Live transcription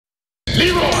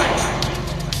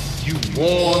You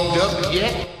warmed up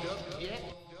yet?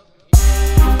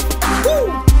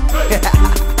 Woo!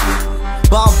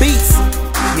 Ball beats.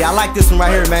 Yeah, I like this one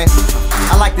right here, man.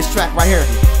 I like this track right here.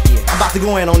 I'm about to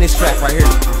go in on this track right here.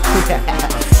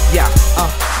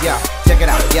 Yeah, check it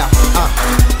out,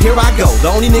 Here I go,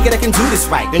 the only nigga that can do this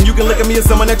right. And you can look at me as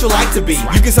someone that you like to be.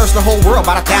 You can search the whole world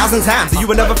about 1,000 times, and you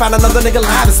will never find another nigga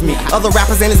live as me. Other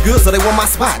rappers ain't as good, so they want my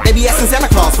spot. They be asking Santa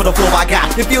Claus for the flow I got.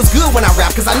 It feels good when I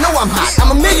rap, cause I know I'm hot.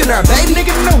 I'm a millionaire, baby.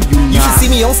 Nigga, know you should see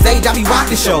me on stage, I be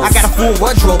rocking shows. I got a full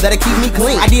wardrobe that'll keep me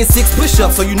clean. I did 6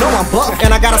 push-ups, so you know I'm buff. And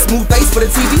I got a smooth face for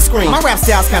the TV screen. My rap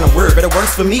style's kinda weird, but it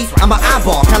works for me. I'm an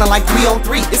eyeball, kinda like 3 on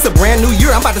 3. It's a brand new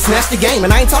year, I'm about to snatch the game.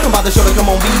 And I ain't talking about the show that come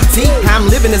on BET. How I'm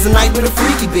living is a night with a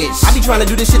freaky bitch. I be trying to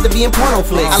do this shit to be in porno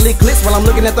flicks. I lick clips while I'm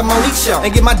looking at the Monique show, and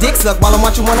get my dick sucked while I'm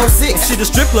watching 106. Shit, a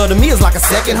strip club to me is like a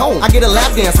second home. I get a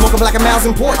lap dance, smoking black and miles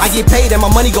in port. I get paid and my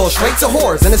money goes straight to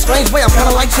whores. In a strange way, I'm kinda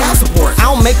like child support. I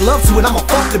don't make love to it, I'ma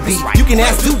fuck the beat. You can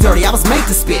ask Do Dirty, I was made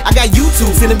to spit. I got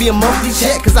YouTube sending me a monthly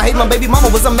check, cause I hate my baby mama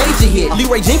was a major hit.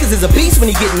 Jenkinz is a beast when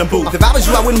he get in the booth. If I was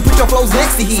you, I wouldn't put your flows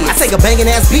next to his. I take a banging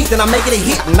ass beat, then I make it a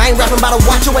hit. And I ain't rapping about a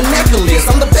watch or a necklace.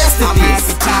 I'm the best at this. I'm at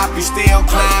the top, you still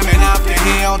climbing up the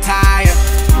hill tired.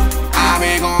 I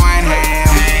be going ham,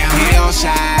 hill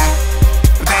shy.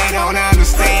 But they don't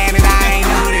understand that I ain't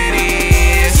new to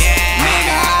this.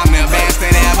 Nigga, I'm the best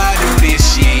that ever do this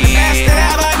shit. The best that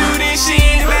ever do this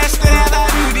shit. The best that ever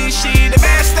do this shit. The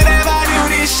best that ever do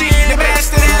this shit. The best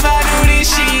that ever do this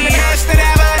shit. The best that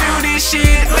ever do this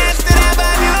shit. The best that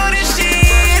ever do this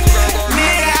shit.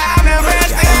 Nigga, I'm the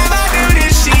best that ever do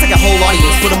this shit. I take a whole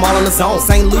audience, put them all in the zone.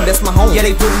 St. Louis, that's my home. Yeah,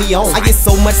 they put me on. I get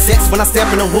so much sex when I step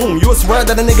in the room. You would swear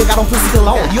that a nigga got on pussy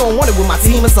cologne. You don't want it with my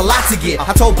team, it's a lot to get.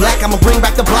 I told Black I'ma bring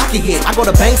back the blocky hit. I go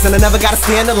to banks and I never gotta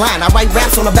stand in line. I write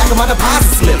raps on the back of my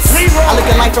deposit slips. I look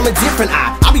at life from a different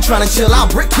eye. I be trying to chill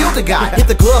out, Brick killed the guy. Hit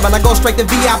the club and I go straight to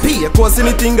VIP. Of course,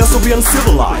 anything else will be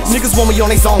uncivilized. Niggas want me on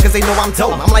their zone cause they know I'm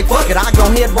dope. I'm like, fuck it, I go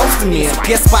ahead roast them in.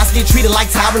 Guest spots get treated like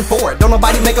Tyron Ford. Don't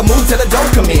nobody make a move till the dough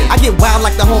come in. I get wild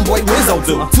like the homeboy Rizzo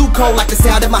do. Too cold like the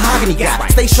sound that Mahogany got.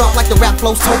 Stay sharp like the rap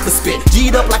flows Topa spit.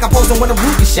 G'd up like I posed when a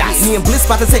rookie shot. Me and Bliss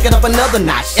about to take it up another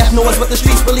notch. F knows what the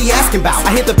streets really asking about.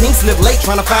 I hit the pink slip late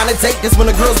trying to find a date. This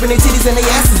when the girls bring their titties and their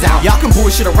asses out. Y'all can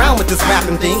bullshit around with this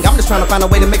rapping thing. I'm just trying to find a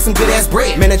way to make some good ass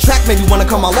bread. Man, the track made me wanna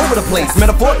come all over the place.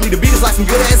 Metaphorically, the beat is like some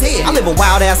good ass head. I live a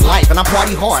wild ass life and I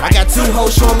party hard. I got 2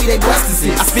 hoes showing me they breasts.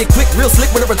 I spit quick, real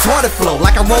slick with a retarded flow.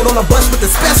 Like I rode on a bus with the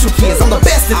special kids. I'm the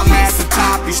best at this. I'm at the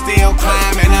top, you still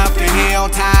climbing up the hill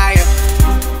tired.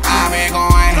 I be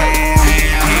going ham,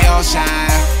 hill shy.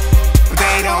 But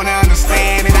they don't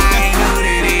understand that I ain't new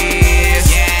to this.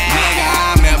 Nigga,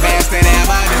 I'm the best that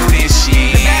ever do this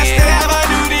shit. The best that ever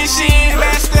do this shit. The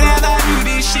best that ever do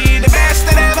this shit. The best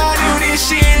that ever do this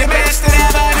shit. The best that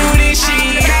ever do this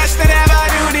shit. The best that ever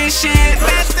do this shit. The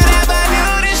best that ever do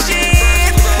this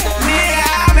shit. Nigga,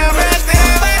 I'm the best that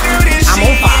ever do this shit. I'm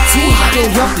on fire, too hot, I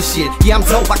can't help this shit. Yeah, I'm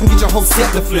dope, I can get your whole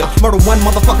set to flip. Murder one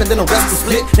motherfucker, then the rest will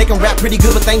split. They can rap pretty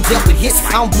good, but they ain't dealt with hits.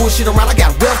 I don't bullshit around, I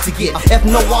got wealth to get. F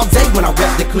no all day when I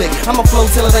rap the click. I'ma flow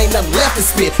till it ain't nothing left to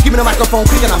spit. Give me the microphone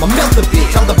quick and I'ma melt the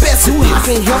bitch. I'm the best at this. I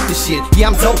can't help this shit. Yeah,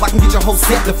 I'm dope, I can get your whole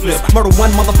set to flip. Murder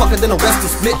one motherfucker, then the rest will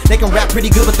split. They can rap pretty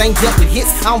good, but they ain't dealt with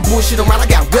hits. I don't bullshit around, I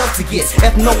got wealth to get.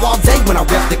 F no all day when I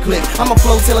rap the click. I'ma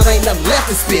flow till it ain't nothing left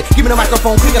to spit. Give me the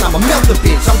microphone quick and I'ma melt the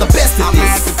bitch. I'm the best at this. I'm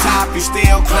at the top, you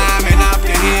still climbing up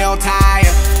the hill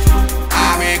tired.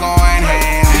 I be going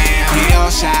ham, hill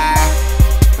shy.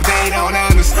 But they don't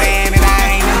understand that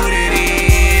I ain't new to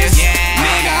this.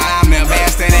 Nigga, I'm the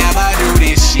best that ever do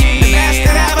this shit. The best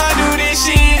that ever do this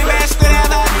shit. The best that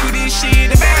ever do this shit.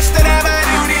 The best that ever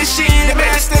do this shit. The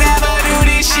best that ever do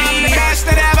this shit. The best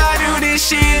that ever do this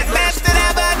shit. The best that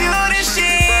ever do this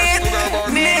shit.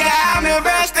 Nigga, I'm the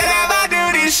best that ever do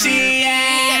this shit.